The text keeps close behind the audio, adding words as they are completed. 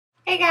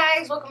Hey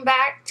guys, welcome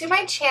back to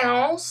my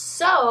channel.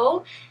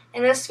 So,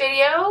 in this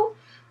video,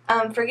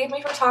 forgive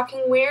me for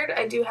talking weird.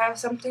 I do have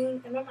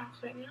something in my mouth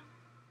right now.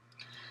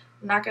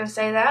 I'm not going to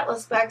say that.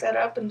 Let's back that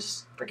up and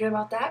just forget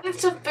about that.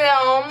 It's a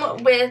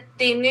film with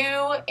the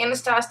new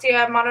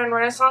Anastasia Modern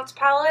Renaissance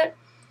palette.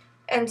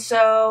 And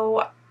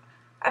so,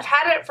 I've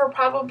had it for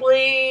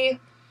probably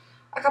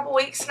a couple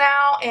weeks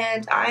now,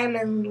 and I am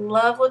in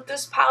love with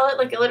this palette.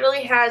 Like, it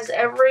literally has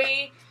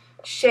every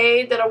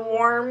shade that a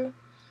warm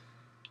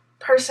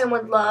person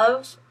would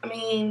love. I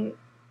mean,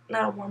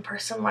 not a warm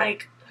person,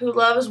 like who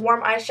loves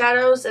warm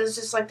eyeshadows. It's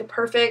just like the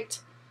perfect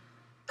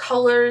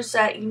colors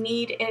that you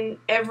need in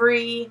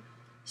every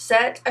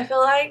set, I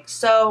feel like.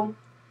 So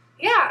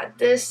yeah,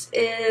 this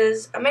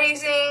is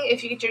amazing.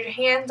 If you get your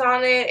hands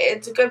on it,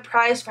 it's a good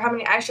price for how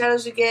many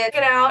eyeshadows you get.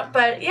 Check it out.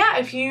 But yeah,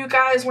 if you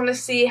guys want to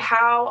see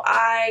how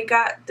I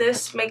got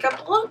this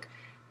makeup look,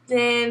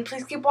 then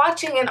please keep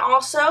watching. And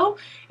also,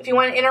 if you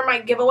want to enter my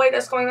giveaway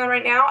that's going on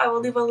right now, I will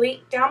leave a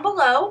link down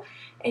below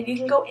and you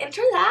can go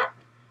enter that.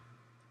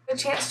 A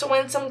chance to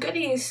win some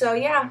goodies. So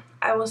yeah,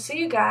 I will see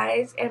you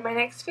guys in my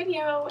next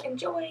video.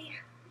 Enjoy.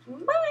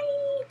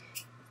 Bye.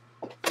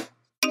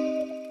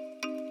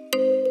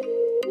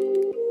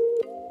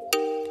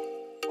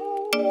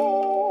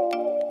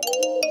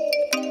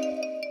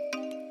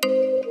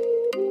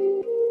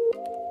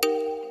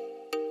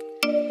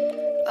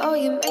 Oh,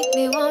 you make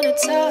me wanna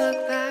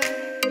talk back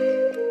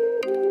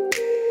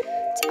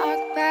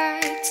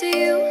to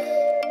you.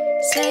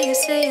 Say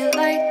it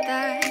like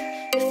that.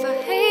 If I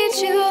hate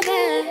you,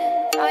 then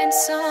find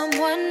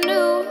someone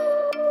new,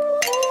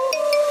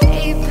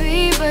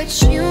 baby. But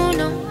you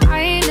know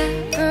I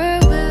never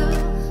will.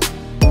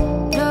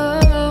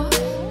 No,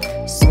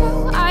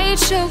 so I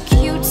choke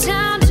you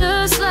down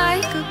just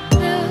like a pill.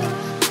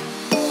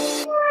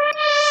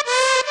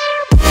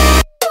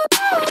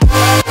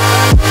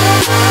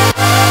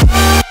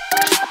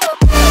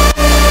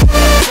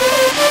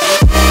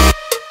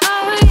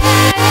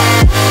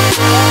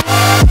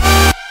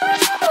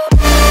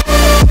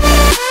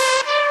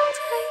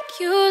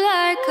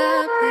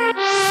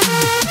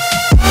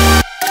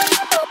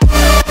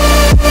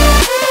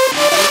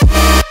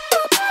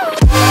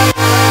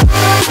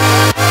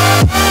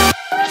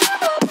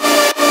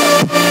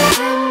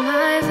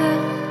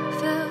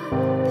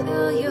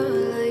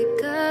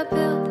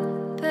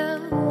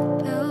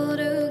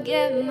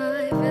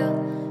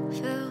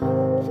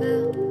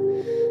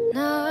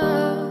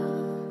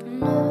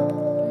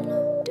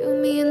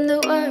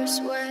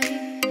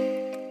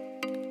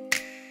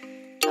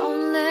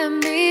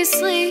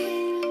 Sleep,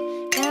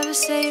 never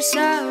say you're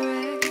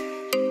sorry.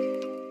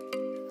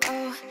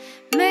 Oh,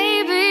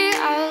 maybe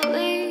I'll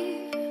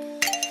leave,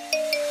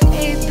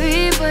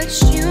 baby, but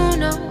you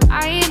know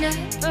I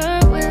never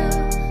will.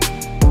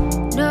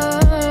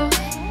 No,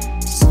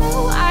 so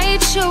I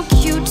choke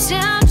you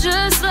down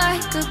just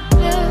like a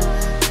pill.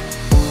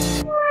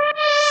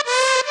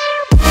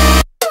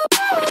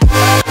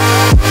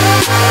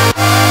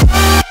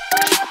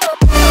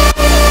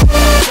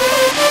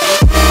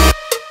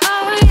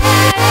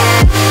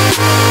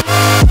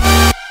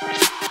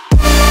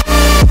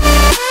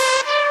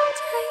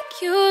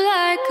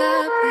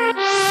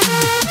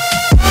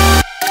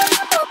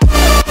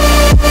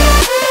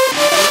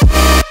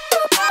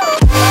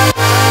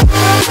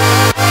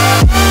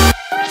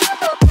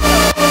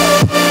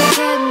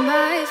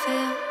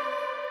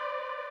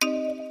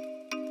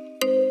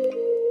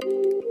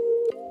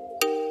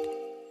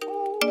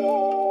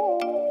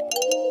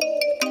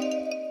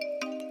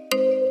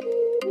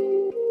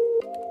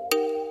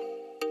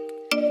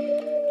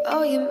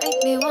 Oh, you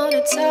make me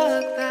wanna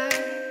talk back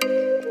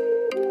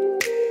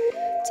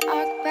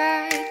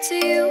to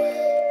you.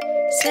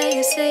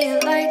 Say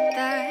it like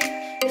that.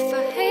 If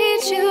I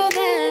hate you,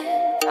 then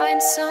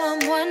find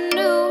someone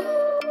new,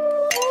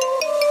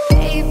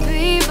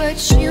 baby. But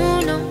you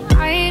know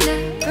I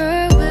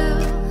never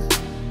will.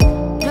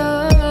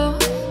 No,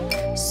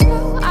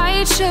 so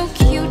I choke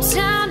you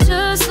down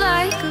just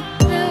like a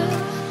pill.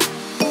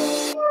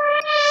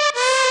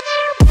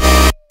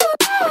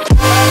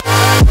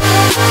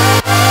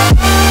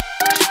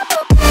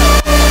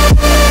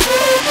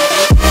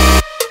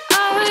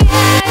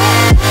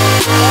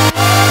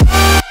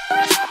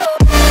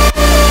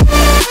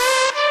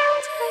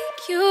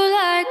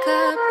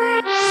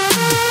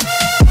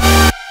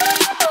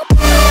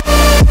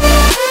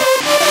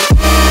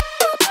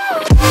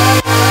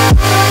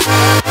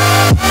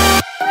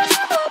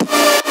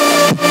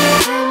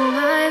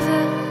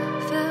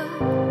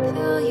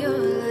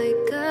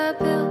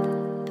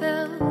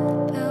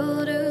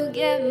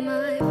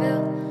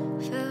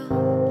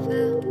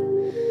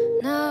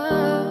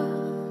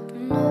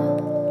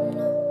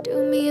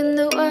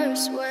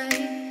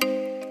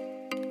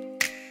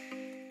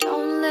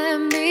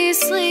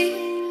 Sleep,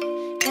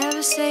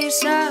 never say you're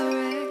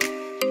sorry.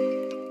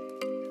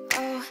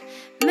 Oh,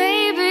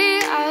 maybe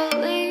I'll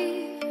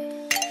leave,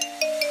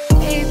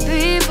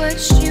 baby, but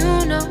you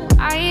know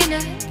I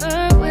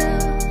never will.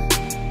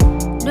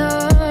 No,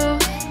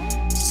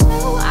 so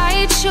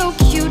I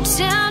choke you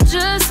down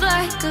just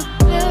like a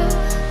pill.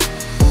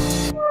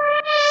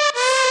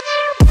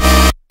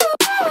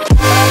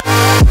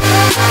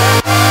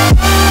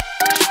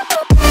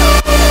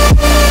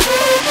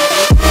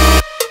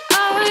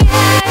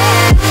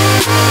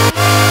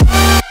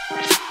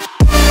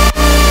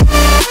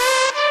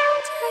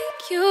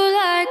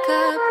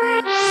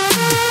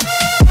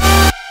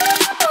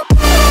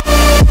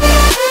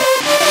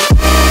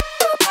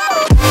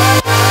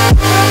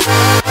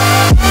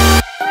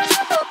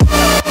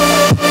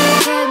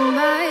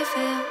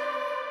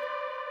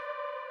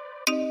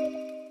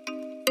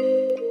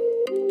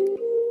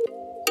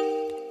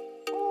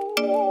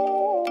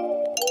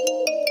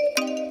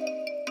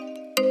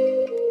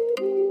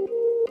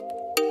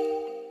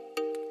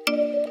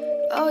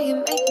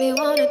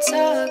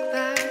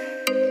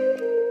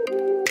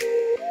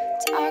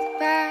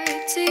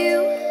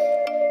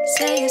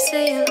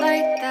 say it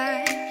like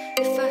that.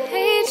 If I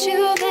hate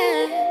you,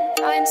 then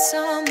find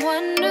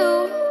someone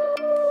new.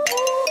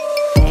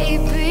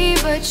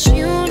 Baby, but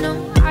you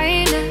know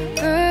I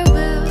never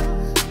will.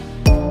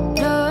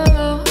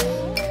 No,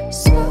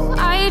 so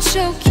I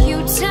choke you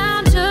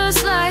down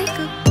just like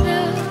a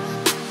pill.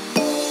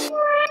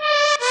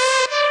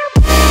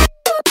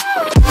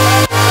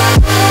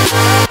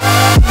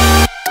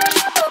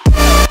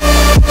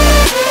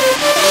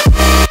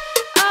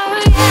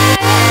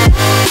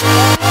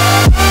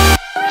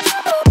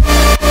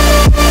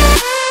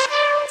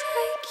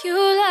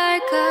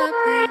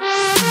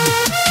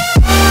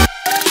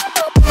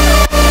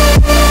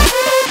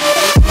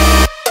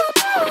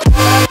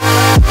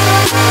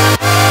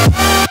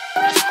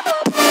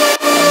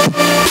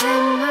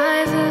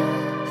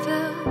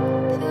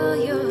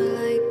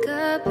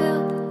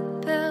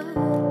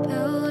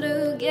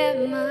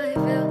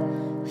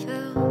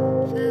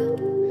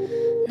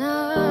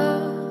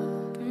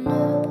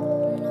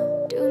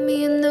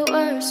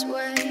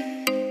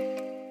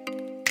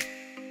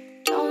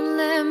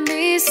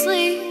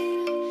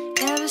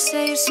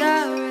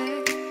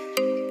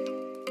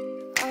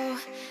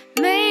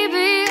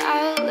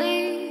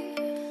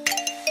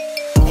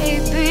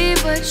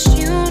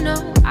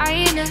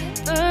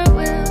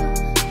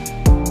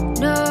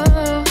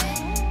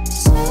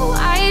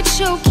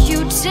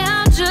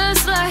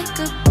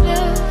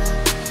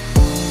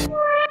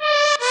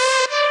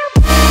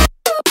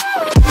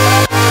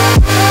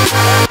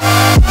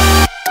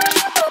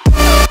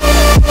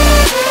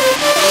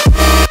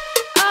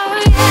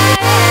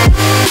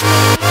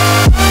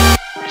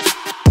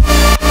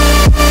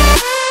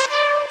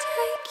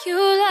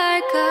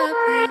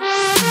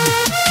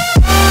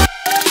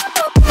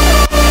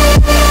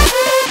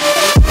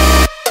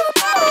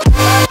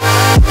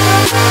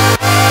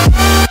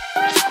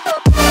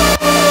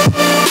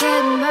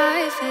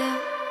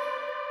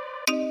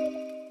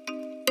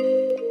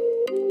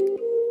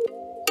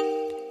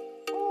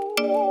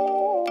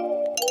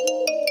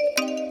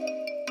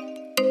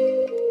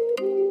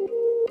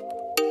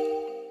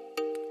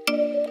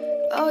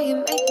 Oh, you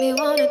make me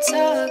wanna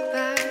talk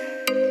back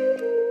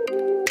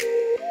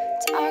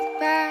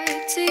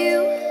to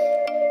you.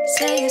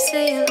 Say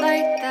it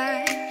like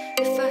that.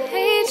 If I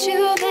hate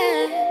you,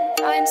 then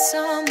find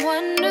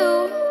someone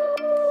new.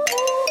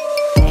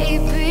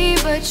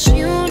 Baby, but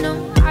you know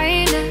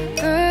I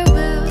never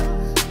will.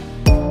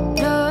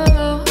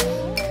 No,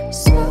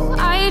 so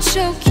I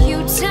choke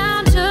you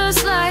down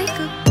just like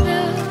a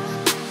pill.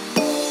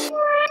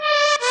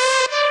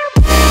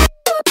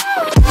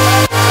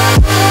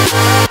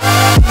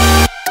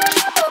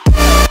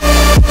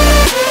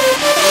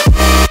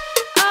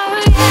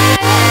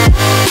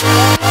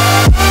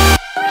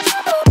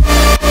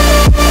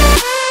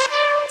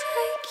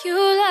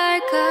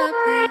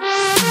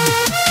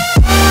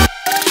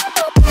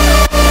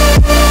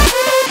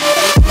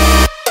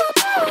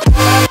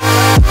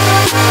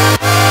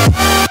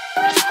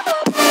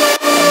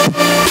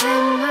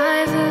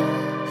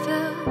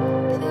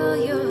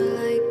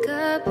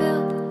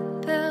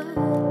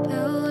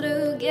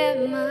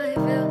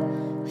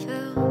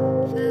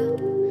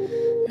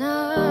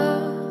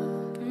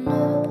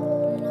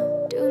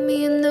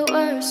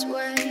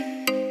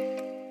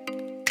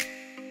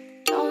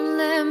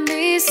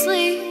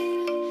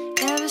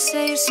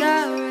 Say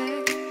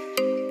sorry.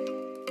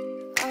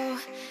 Oh,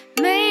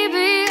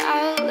 maybe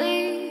I'll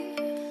leave.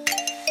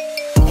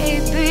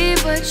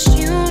 Baby, but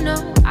you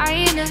know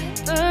I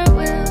never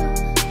will.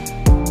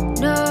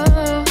 No,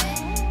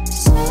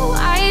 so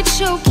I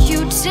choke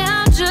you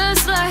down